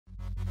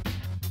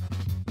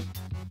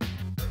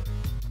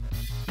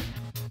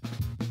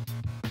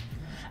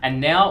And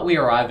now we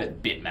arrive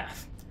at bit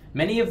math.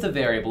 Many of the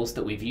variables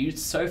that we've used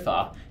so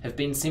far have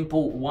been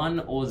simple 1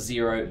 or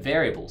 0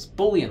 variables,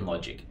 Boolean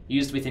logic,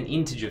 used with an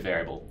integer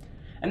variable.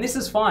 And this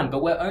is fine,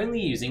 but we're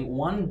only using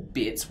 1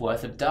 bit's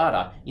worth of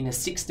data in a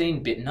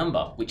 16-bit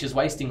number, which is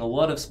wasting a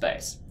lot of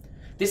space.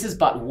 This is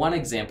but one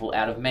example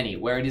out of many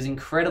where it is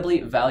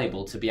incredibly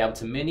valuable to be able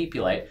to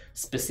manipulate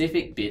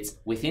specific bits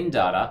within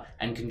data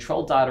and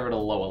control data at a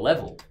lower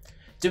level.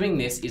 Doing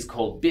this is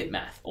called bit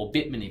math or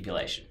bit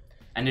manipulation,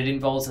 and it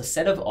involves a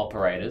set of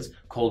operators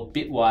called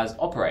bitwise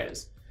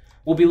operators.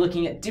 We'll be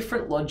looking at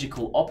different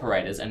logical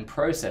operators and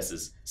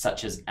processes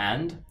such as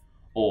AND,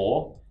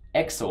 OR,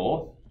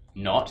 XOR,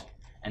 NOT,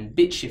 and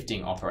bit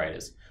shifting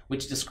operators,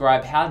 which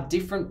describe how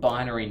different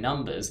binary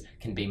numbers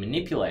can be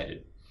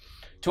manipulated.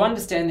 To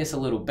understand this a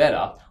little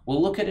better, we'll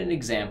look at an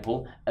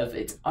example of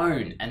its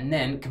own and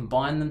then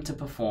combine them to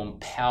perform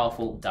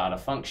powerful data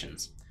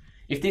functions.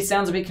 If this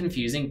sounds a bit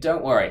confusing,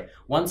 don't worry.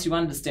 Once you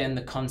understand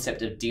the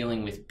concept of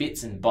dealing with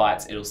bits and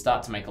bytes, it'll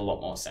start to make a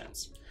lot more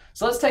sense.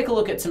 So let's take a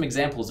look at some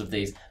examples of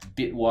these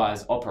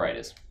bitwise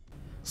operators.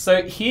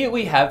 So here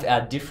we have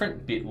our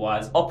different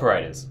bitwise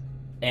operators: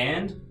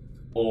 AND,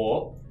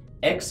 OR,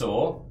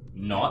 XOR,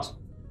 NOT,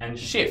 and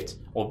shift,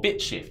 or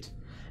bit shift.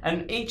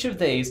 And each of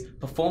these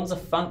performs a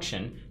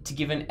function to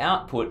give an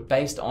output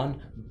based on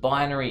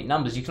binary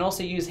numbers. You can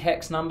also use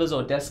hex numbers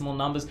or decimal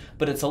numbers,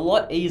 but it's a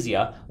lot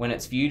easier when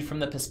it's viewed from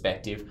the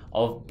perspective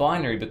of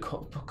binary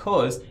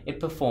because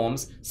it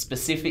performs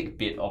specific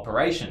bit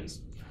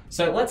operations.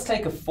 So let's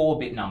take a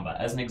 4-bit number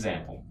as an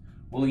example.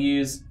 We'll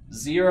use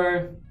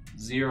 0,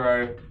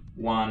 0,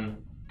 1,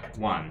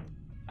 1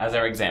 as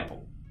our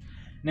example.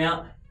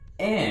 Now,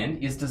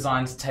 AND is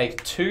designed to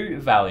take 2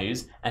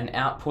 values and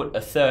output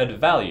a third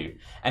value,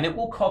 and it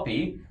will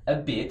copy a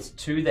bit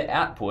to the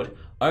output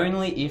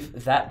only if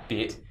that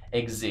bit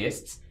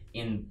exists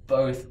in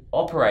both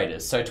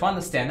operators. So to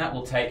understand that,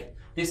 we'll take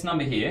this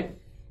number here,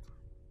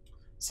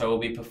 so we'll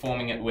be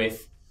performing it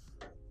with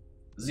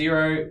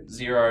 0,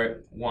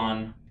 0,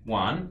 1,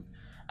 1,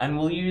 and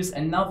we'll use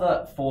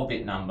another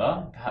 4-bit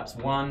number, perhaps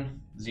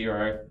 1,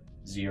 0,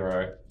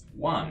 0,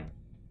 1.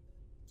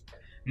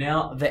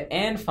 Now, the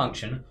AND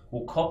function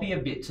will copy a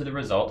bit to the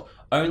result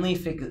only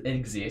if it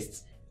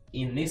exists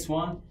in this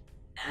one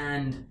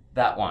and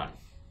that one.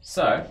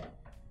 So,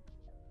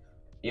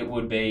 it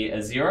would be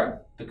a 0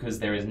 because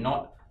there is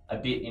not a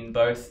bit in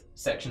both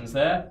sections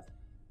there.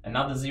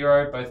 Another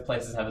 0, both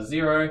places have a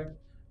 0.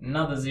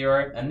 Another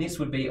 0, and this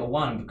would be a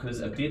 1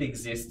 because a bit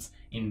exists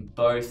in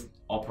both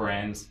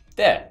operands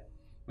there,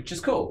 which is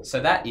cool.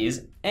 So that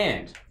is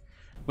AND,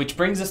 which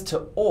brings us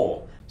to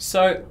OR.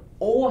 So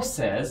OR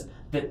says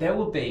that there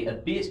will be a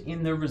bit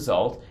in the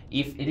result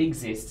if it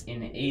exists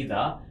in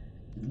either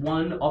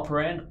one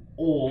operand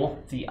or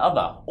the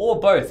other, or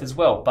both as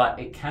well, but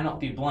it cannot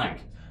be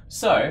blank.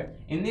 So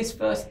in this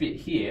first bit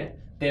here,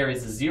 there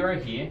is a 0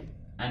 here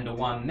and a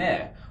 1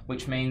 there,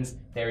 which means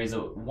there is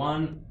a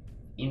 1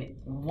 in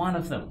one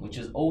of them, which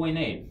is all we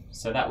need.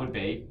 So that would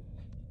be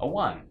a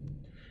 1.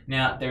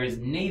 Now there is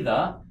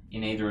neither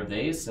in either of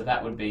these, so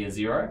that would be a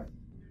 0.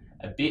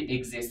 A bit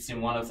exists in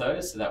one of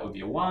those, so that would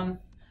be a 1.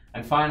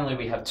 And finally,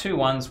 we have 2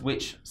 1s,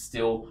 which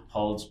still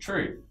holds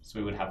true. So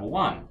we would have a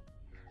 1.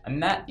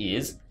 And that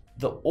is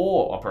the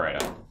OR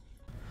operator.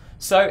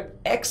 So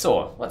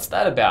XOR, what's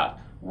that about?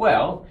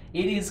 Well,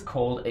 it is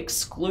called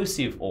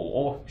exclusive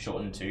OR,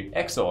 shortened to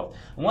XOR.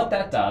 And what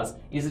that does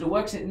is it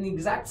works in the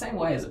exact same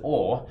way as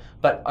OR,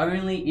 but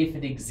only if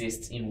it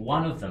exists in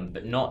one of them,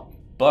 but not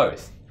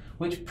both,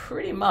 which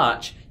pretty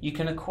much you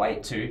can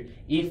equate to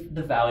if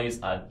the values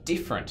are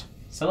different.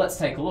 So let's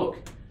take a look.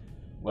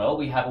 Well,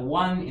 we have a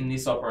 1 in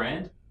this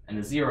operand and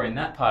a 0 in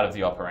that part of the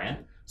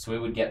operand, so we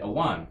would get a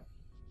 1.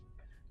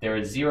 There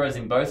are zeros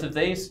in both of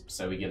these,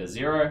 so we get a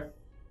 0.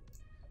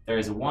 There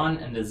is a 1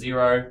 and a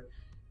 0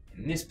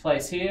 in this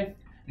place here.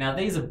 Now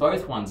these are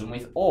both 1s, and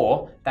with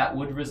OR, that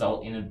would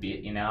result in a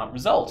bit in our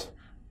result.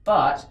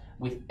 But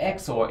with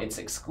XOR, it's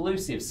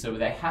exclusive, so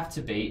they have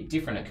to be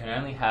different. It can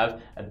only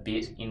have a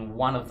bit in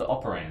one of the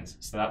operands,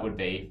 so that would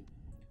be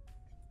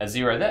a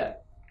 0 there.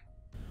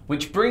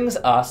 Which brings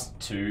us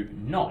to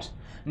NOT.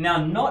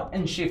 Now, NOT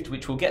and shift,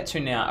 which we'll get to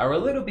now, are a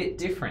little bit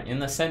different in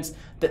the sense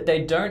that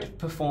they don't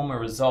perform a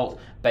result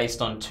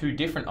based on 2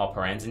 different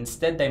operands.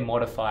 Instead, they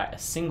modify a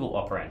single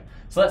operand.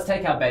 So let's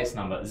take our base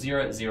number,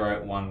 0,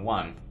 0, 1,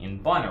 1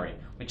 in binary,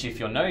 which if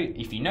you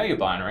know your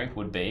binary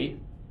would be,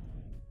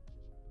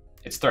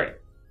 it's 3.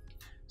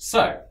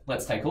 So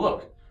let's take a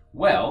look.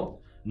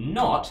 Well,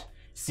 NOT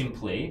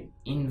simply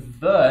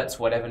inverts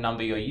whatever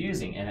number you're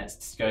using, and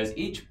it goes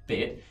each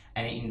bit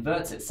and it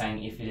inverts it,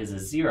 saying if it is a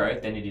 0,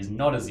 then it is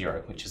not a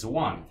 0, which is a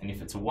 1. And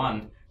if it's a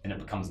 1, then it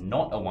becomes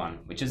not a 1,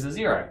 which is a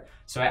 0.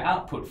 So our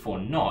output for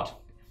NOT,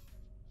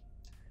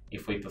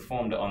 if we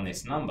performed it on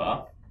this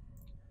number,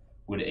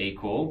 would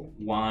equal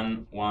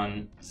 1,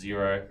 1,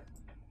 0,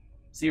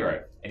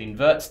 0. It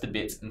inverts the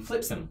bits and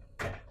flips them.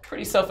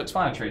 Pretty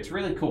self-explanatory, it's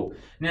really cool.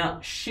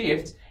 Now,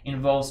 shift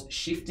involves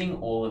shifting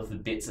all of the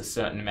bits a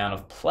certain amount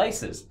of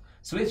places.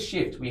 So with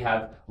shift, we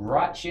have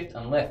right shift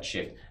and left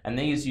shift, and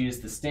these use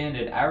the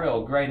standard arrow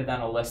or greater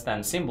than or less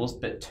than symbols,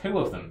 but two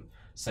of them.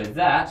 So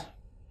that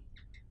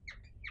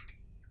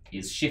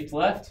is shift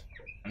left,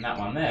 and that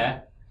one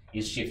there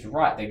is shift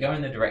right. They go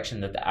in the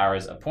direction that the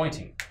arrows are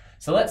pointing.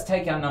 So let's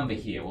take our number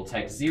here. We'll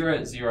take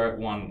 0, 0,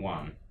 1,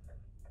 1.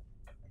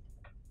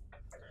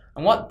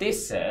 And what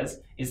this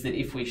says is that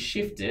if we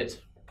shift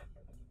it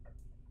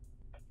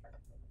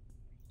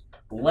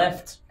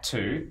left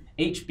 2,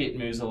 each bit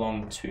moves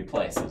along 2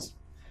 places,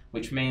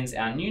 which means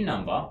our new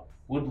number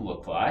would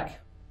look like,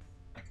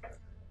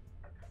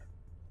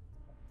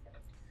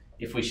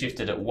 if we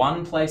shifted it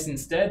 1 place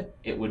instead,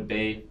 it would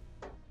be,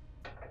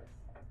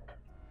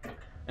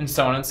 and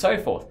so on and so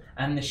forth.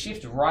 And the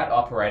shift right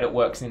operator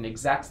works in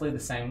exactly the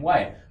same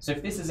way. So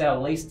if this is our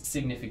least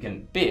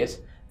significant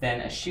bit,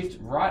 then a shift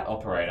right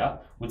operator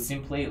would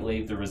simply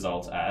leave the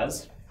result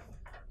as,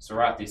 so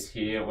write this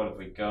here, what have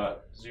we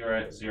got?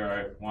 0,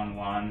 0, 1,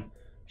 1,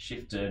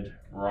 shifted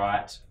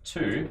right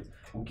 2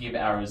 will give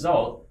our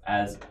result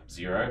as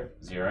 0,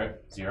 0,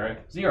 0,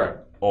 0,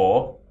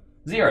 or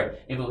 0.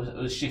 If it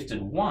was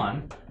shifted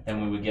 1,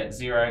 then we would get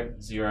 0,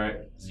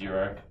 0,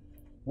 0,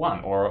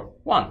 1, or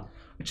 1.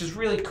 Which is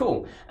really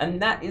cool.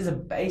 And that is a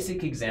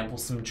basic example,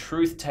 some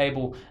truth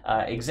table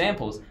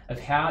examples of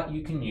how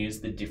you can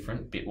use the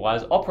different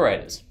bitwise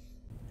operators.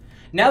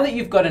 Now that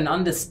you've got an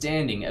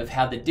understanding of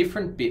how the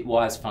different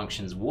bitwise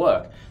functions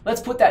work, let's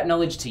put that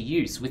knowledge to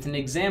use with an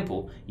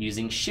example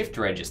using shift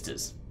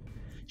registers.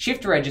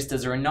 Shift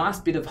registers are a nice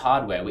bit of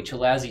hardware which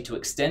allows you to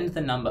extend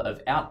the number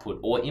of output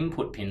or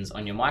input pins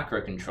on your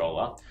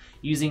microcontroller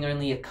using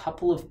only a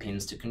couple of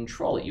pins to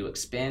control it. You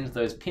expand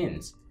those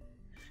pins.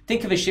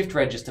 Think of a shift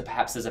register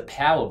perhaps as a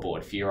power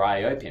board for your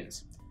I/O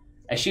pins.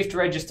 A shift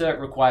register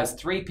requires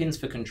 3 pins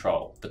for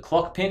control: the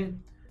clock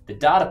pin, the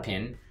data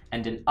pin,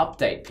 and an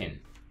update pin.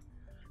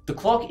 The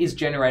clock is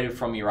generated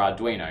from your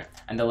Arduino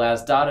and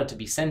allows data to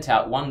be sent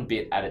out 1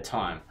 bit at a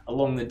time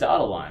along the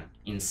data line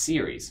in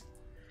series.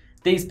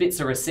 These bits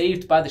are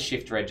received by the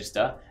shift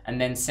register and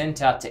then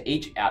sent out to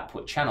each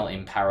output channel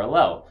in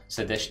parallel.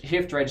 So the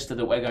shift register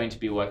that we're going to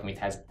be working with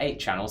has 8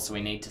 channels, so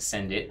we need to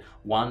send it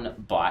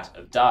 1 byte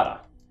of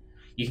data.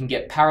 You can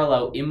get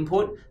parallel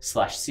input /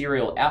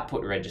 serial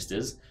output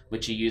registers,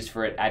 which are used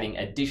for adding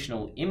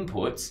additional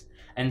inputs,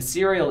 and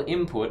serial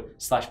input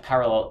 /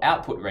 parallel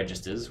output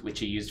registers,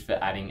 which are used for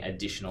adding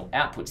additional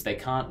outputs. They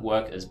can't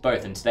work as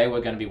both, and today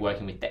we're going to be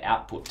working with the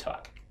output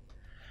type.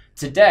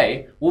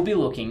 Today, we'll be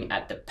looking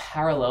at the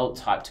parallel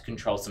type to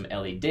control some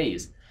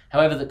LEDs.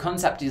 However, the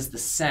concept is the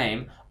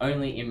same,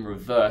 only in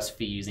reverse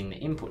for using the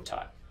input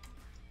type.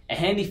 A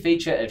handy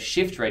feature of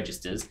shift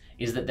registers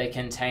is that they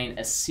contain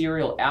a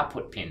serial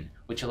output pin,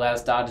 which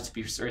allows data to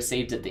be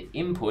received at the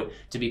input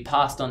to be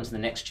passed on to the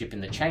next chip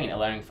in the chain,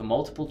 allowing for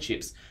multiple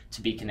chips to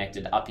be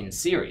connected up in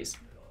series.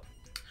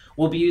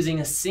 We'll be using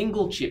a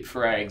single chip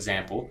for our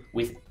example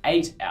with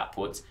 8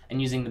 outputs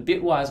and using the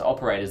bitwise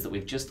operators that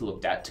we've just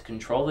looked at to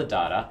control the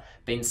data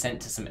being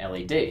sent to some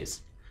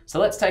LEDs. So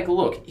let's take a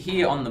look.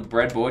 Here on the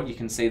breadboard, you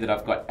can see that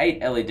I've got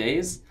 8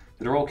 LEDs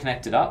that are all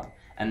connected up,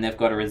 and they've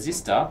got a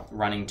resistor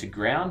running to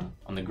ground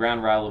on the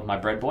ground rail of my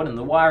breadboard, and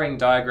the wiring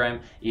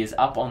diagram is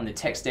up on the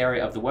text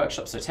area of the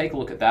workshop, so take a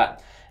look at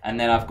that. And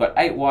then I've got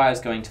 8 wires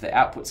going to the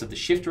outputs of the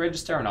shift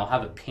register, and I'll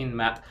have a pin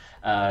map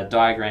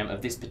diagram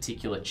of this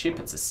particular chip.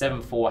 It's a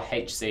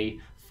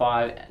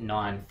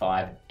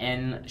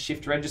 74HC595N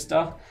shift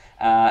register.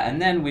 And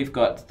then we've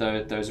got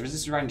those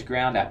resistors running to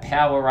ground, our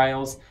power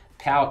rails,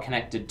 power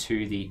connected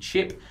to the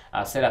chip,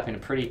 set up in a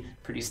pretty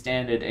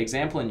standard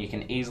example, and you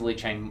can easily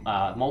chain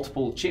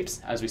multiple chips,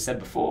 as we said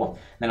before.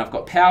 Then I've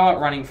got power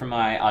running from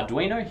my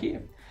Arduino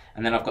here,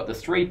 and then I've got the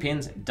 3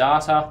 pins,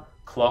 data,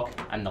 clock,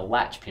 and the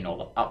latch pin, or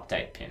the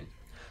update pin.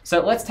 So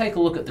let's take a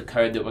look at the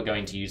code that we're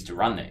going to use to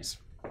run these.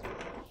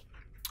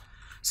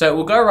 So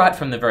we'll go right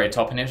from the very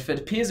top, and if it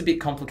appears a bit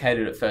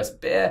complicated at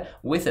first, bear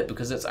with it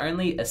because it's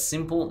only a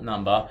simple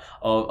number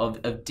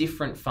of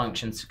different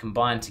functions to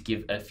combine to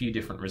give a few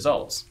different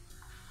results.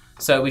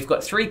 So we've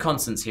got 3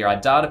 constants here: our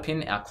data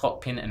pin, our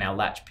clock pin, and our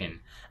latch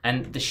pin.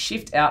 And the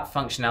shift out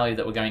functionality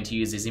that we're going to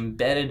use is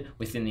embedded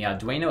within the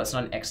Arduino. It's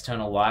not an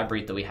external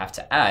library that we have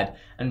to add.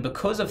 And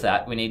because of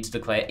that, we need to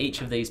declare each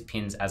of these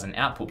pins as an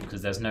output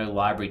because there's no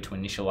library to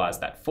initialize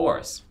that for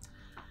us.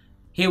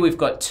 Here we've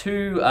got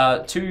two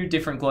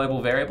different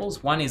global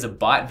variables. One is a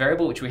byte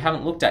variable, which we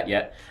haven't looked at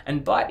yet.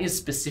 And byte is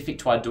specific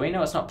to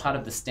Arduino. It's not part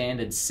of the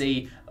standard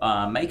C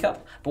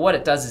makeup. But what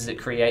it does is it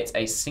creates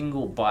a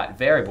single byte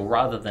variable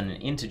rather than an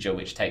integer,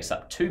 which takes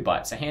up 2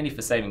 bytes. So handy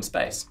for saving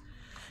space.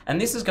 And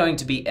this is going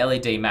to be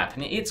LED map,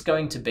 and it's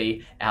going to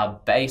be our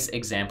base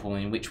example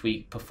in which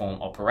we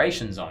perform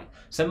operations on.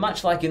 So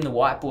much like in the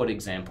whiteboard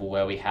example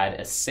where we had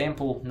a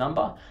sample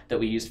number that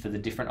we used for the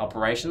different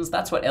operations,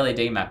 that's what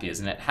LED map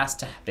is, and it has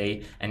to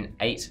be an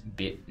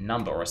 8-bit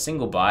number or a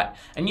single byte.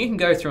 And you can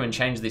go through and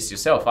change this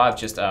yourself. I've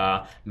just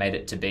made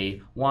it to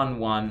be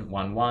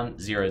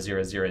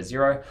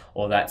 11110000,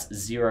 or that's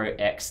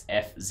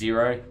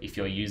 0xF0 if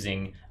you're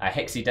using a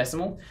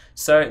hexadecimal.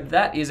 So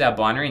that is our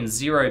binary, and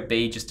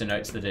 0B just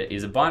denotes the that it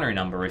is a binary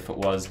number. If it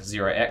was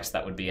 0x,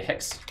 that would be a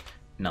hex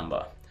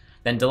number.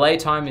 Then delay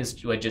time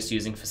is we're just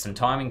using for some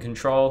timing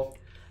control.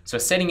 So we're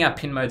setting our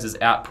pin modes as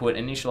output,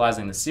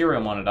 initializing the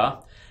serial monitor,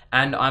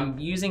 and I'm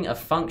using a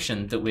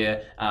function that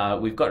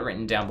we've got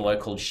written down below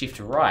called shift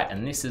right,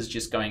 and this is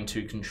just going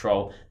to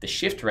control the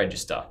shift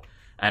register.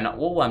 And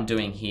all I'm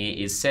doing here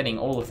is setting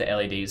all of the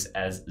LEDs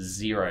as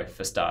 0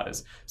 for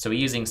starters. So we're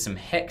using some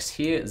hex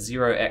here,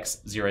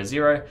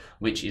 0x00,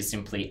 which is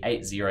simply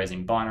 8 zeros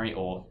in binary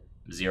or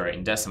 0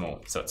 in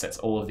decimal. So it sets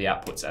all of the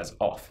outputs as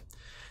off.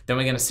 Then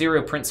we're going to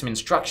serial print some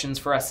instructions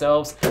for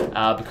ourselves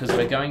because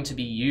we're going to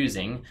be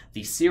using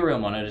the serial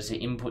monitor to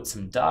input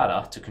some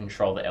data to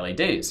control the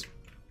LEDs.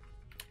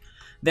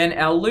 Then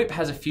our loop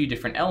has a few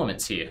different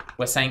elements here.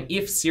 We're saying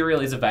if serial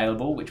is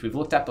available, which we've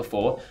looked at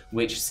before,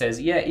 which says,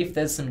 yeah, if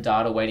there's some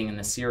data waiting in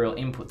the serial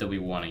input that we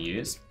want to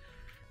use,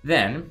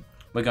 then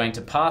we're going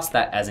to pass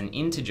that as an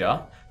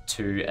integer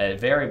to a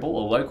variable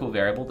or local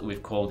variable that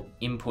we've called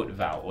input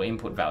val, or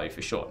input value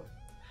for short.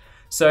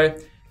 So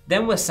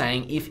then we're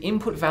saying if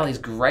input val is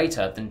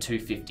greater than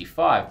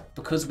 255,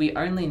 because we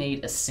only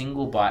need a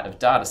single byte of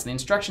data. So the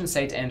instructions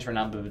say to enter a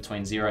number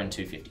between 0 and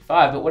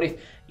 255, but what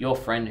if your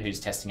friend who's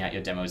testing out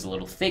your demo is a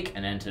little thick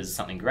and enters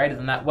something greater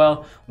than that?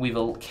 Well, we've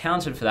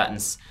accounted for that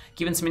and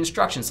given some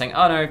instructions saying,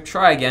 oh no,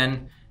 try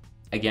again.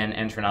 Again,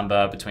 enter a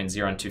number between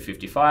 0 and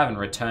 255 and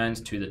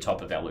returns to the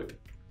top of our loop.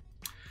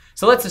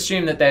 So let's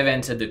assume that they've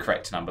entered the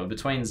correct number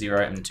between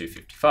 0 and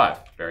 255.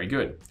 Very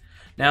good.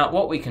 Now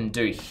what we can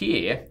do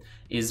here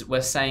is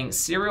we're saying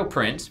serial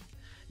print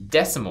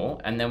decimal,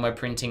 and then we're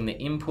printing the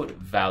input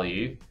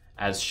value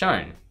as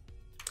shown.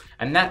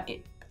 And that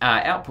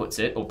outputs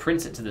it or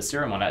prints it to the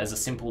serial monitor as a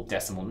simple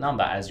decimal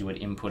number as you would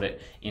input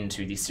it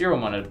into the serial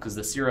monitor, because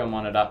the serial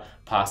monitor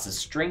passes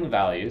string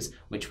values,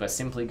 which we're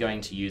simply going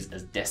to use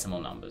as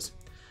decimal numbers.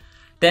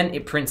 Then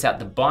it prints out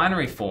the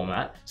binary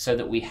format so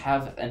that we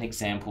have an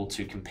example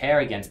to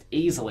compare against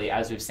easily.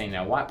 As we've seen in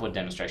our whiteboard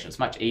demonstration, it's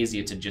much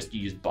easier to just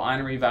use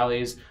binary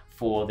values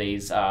for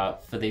these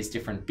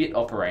different bit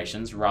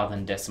operations rather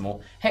than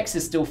decimal. Hex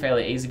is still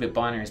fairly easy, but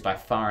binary is by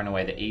far and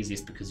away the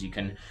easiest because you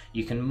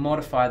can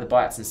modify the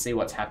bytes and see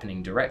what's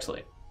happening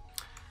directly.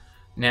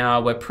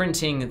 Now we're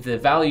printing the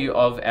value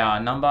of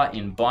our number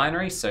in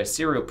binary, so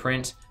serial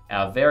print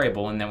our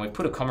variable, and then we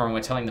put a comma and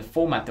we're telling the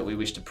format that we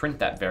wish to print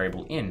that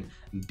variable in.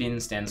 Bin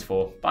stands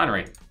for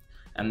binary,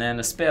 and then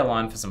a spare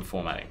line for some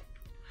formatting.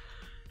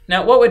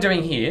 Now what we're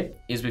doing here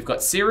is we've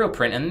got serial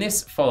print, and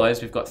this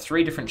follows, we've got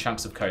 3 different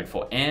chunks of code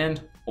for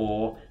AND,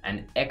 OR,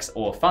 and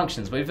XOR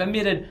functions. We've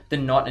omitted the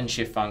NOT and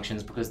SHIFT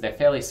functions because they're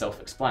fairly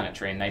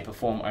self-explanatory and they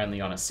perform only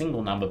on a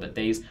single number, but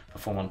these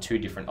perform on 2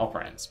 different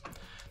operands.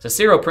 So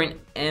serial print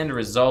and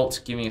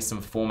result, giving us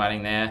some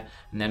formatting there,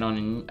 and then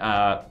on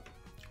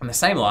the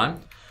same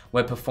line,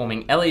 we're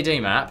performing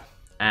LED map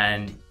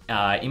and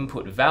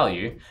input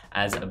value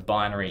as a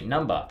binary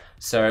number.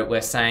 So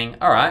we're saying,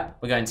 all right,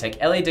 we're going to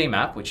take LED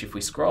map, which if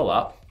we scroll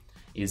up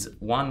is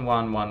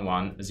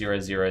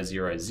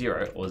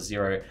 11110000 or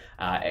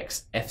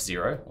 0x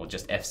F0, or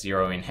just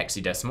F0 in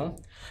hexadecimal.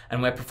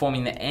 And we're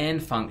performing the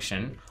AND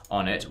function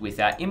on it with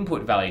our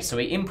input value. So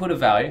we input a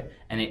value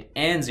and it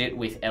ANDs it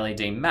with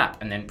LED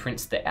map and then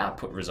prints the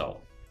output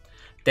result.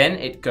 Then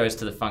it goes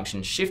to the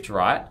function shift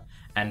right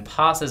and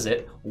passes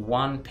it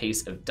one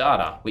piece of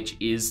data, which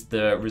is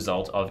the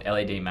result of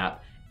LED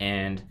map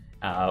and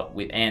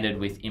ANDed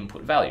with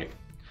input value.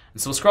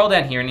 And so we'll scroll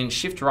down here, and in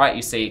shift right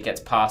you see it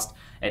gets passed,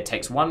 it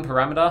takes one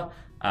parameter,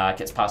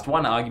 gets passed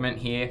one argument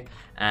here,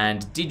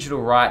 and digital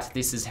write,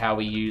 this is how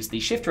we use the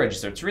shift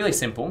register. It's really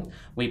simple.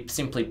 We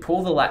simply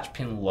pull the latch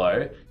pin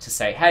low to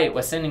say, hey,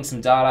 we're sending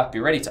some data, be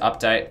ready to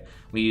update.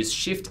 We use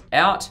shift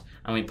out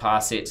and we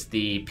pass it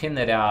the pin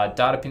that our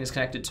data pin is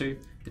connected to,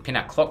 the pin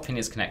our clock pin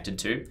is connected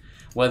to,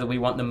 whether we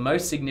want the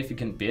most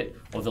significant bit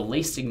or the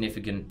least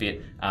significant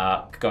bit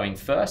going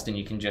first, and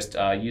you can just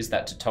use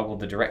that to toggle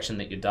the direction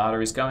that your data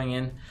is going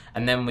in.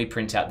 And then we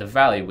print out the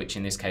value, which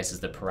in this case is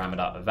the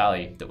parameter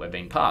value that we're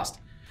being passed.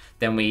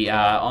 Then we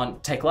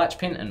take latch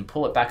pin and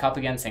pull it back up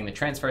again, saying the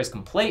transfer is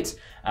complete.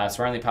 So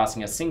we're only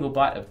passing a single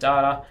byte of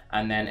data,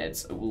 and then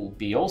it will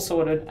be all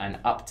sorted and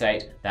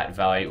update that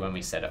value when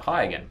we set it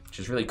high again, which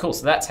is really cool.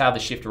 So that's how the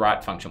shift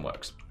right function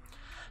works.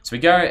 So we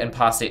go and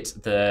pass it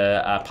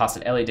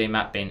LED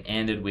map being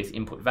ANDed with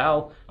input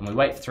val, and we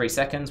wait for 3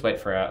 seconds, wait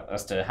for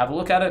us to have a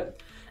look at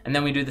it, and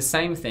then we do the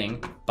same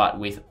thing but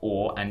with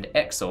OR and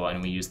XOR,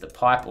 and we use the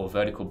pipe or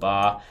vertical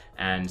bar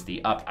and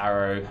the up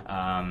arrow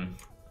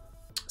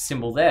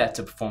symbol there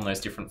to perform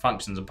those different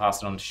functions and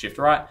pass it on to shift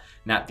right,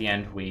 and at the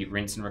end we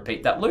rinse and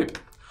repeat that loop.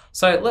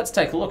 So let's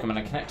take a look. I'm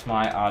going to connect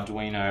my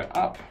Arduino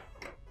up.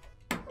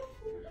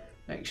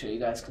 Make sure you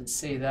guys can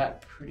see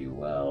that pretty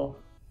well.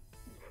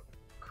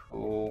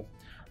 Cool.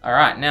 All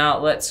right, now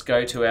let's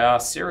go to our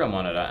serial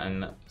monitor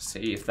and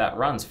see if that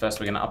runs.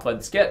 First, we're going to upload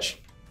the sketch,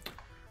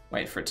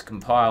 wait for it to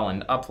compile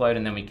and upload,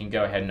 and then we can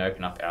go ahead and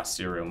open up our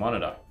serial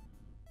monitor.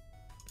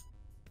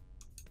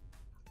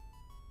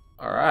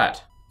 All right,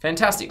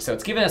 fantastic. So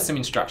it's given us some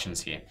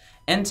instructions here.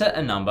 Enter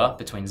a number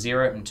between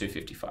 0 and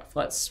 255.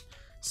 Let's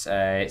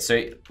So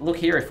look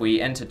here, if we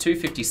enter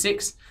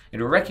 256,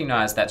 it'll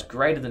recognize that's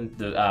greater than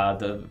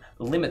the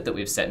limit that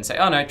we've set and say,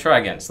 oh no, try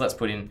again. So let's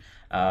put in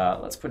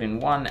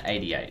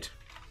 188.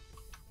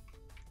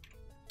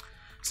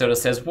 So it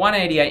says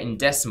 188 in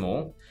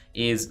decimal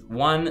is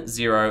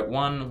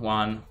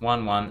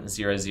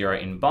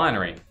 10111100 in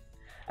binary.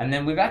 And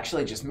then we've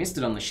actually just missed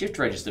it on the shift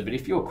register, but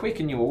if you were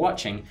quick and you were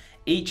watching,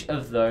 each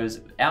of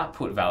those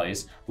output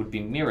values would be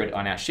mirrored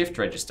on our shift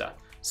register.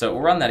 So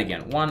we'll run that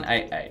again,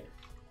 188.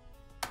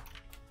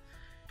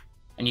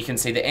 And you can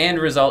see the AND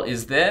result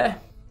is there,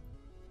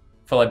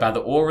 followed by the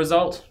OR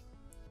result,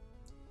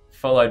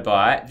 followed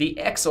by the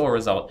XOR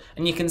result.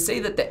 And you can see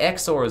that the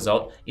XOR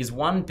result is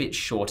 1 bit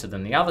shorter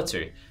than the other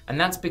two. And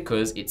that's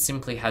because it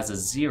simply has a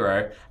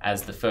 0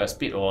 as the first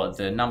bit, or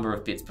the number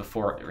of bits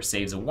before it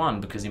receives a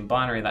 1, because in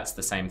binary that's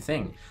the same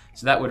thing.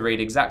 So that would read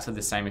exactly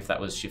the same if that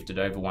was shifted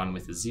over 1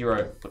 with a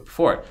 0 put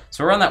before it.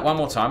 So we'll run that one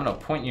more time and I'll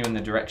point you in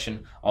the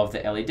direction of the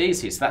LEDs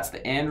here. So that's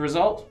the AND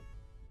result,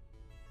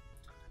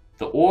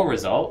 the OR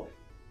result,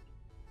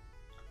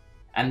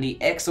 and the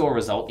XOR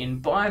result in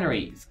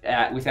binary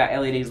with our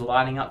LEDs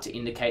lighting up to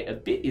indicate a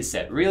bit is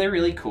set. Really,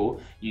 really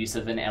cool use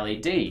of an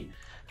LED.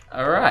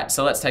 All right,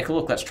 so let's take a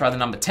look. Let's try the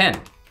number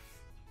 10.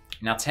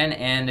 Now 10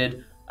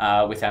 ANDed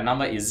with our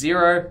number is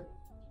 0.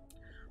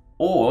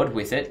 ORed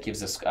with it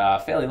gives us a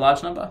fairly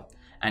large number.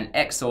 And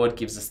XORed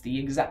gives us the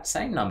exact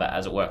same number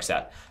as it works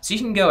out. So you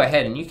can go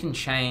ahead and you can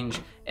change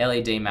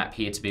LED map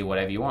here to be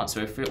whatever you want. So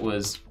if it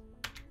was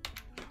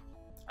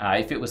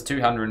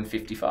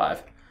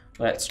 255,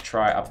 let's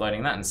try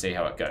uploading that and see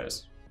how it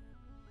goes.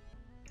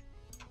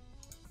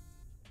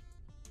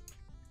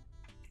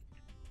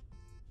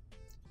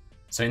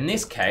 So in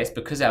this case,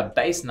 because our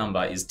base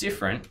number is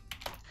different,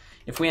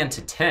 if we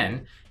enter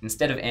 10,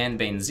 instead of AND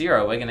being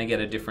 0, we're going to get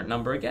a different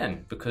number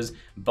again, because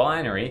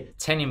binary,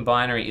 10 in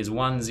binary is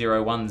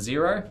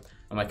 1010,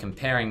 and we're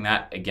comparing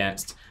that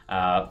against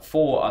 8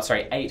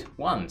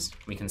 ones.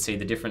 We can see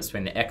the difference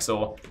between the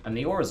XOR and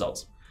the OR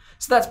results.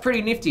 So that's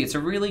pretty nifty. It's a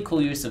really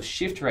cool use of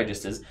shift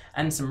registers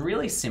and some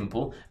really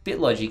simple bit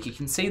logic. You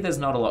can see there's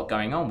not a lot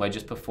going on. We're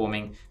just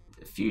performing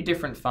a few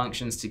different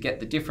functions to get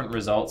the different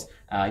results,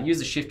 use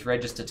a shift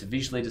register to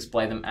visually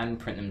display them and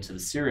print them to the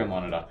serial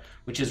monitor,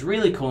 which is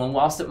really cool. And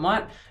whilst it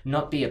might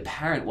not be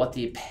apparent what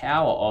the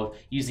power of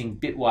using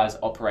bitwise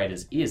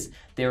operators is,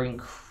 they're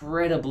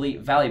incredibly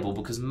valuable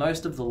because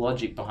most of the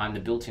logic behind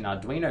the built-in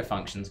Arduino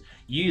functions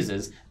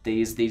uses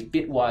these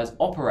bitwise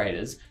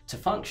operators to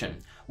function.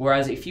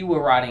 Whereas if you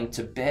were writing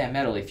to bare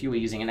metal, if you were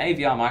using an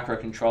AVR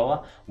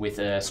microcontroller with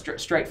a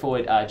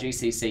straightforward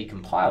GCC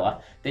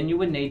compiler, then you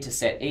would need to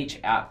set each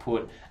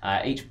output,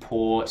 each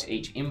port,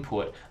 each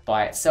input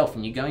by itself,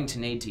 and you're going to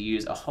need to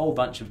use a whole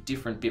bunch of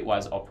different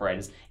bitwise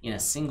operators in a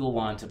single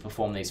line to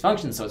perform these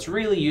functions. So it's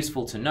really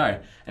useful to know.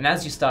 And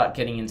as you start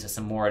getting into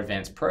some more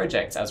advanced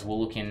projects, as we'll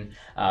look in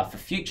for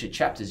future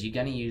chapters, you're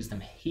going to use them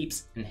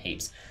heaps and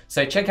heaps.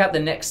 So check out the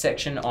next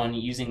section on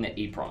using the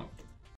EEPROM.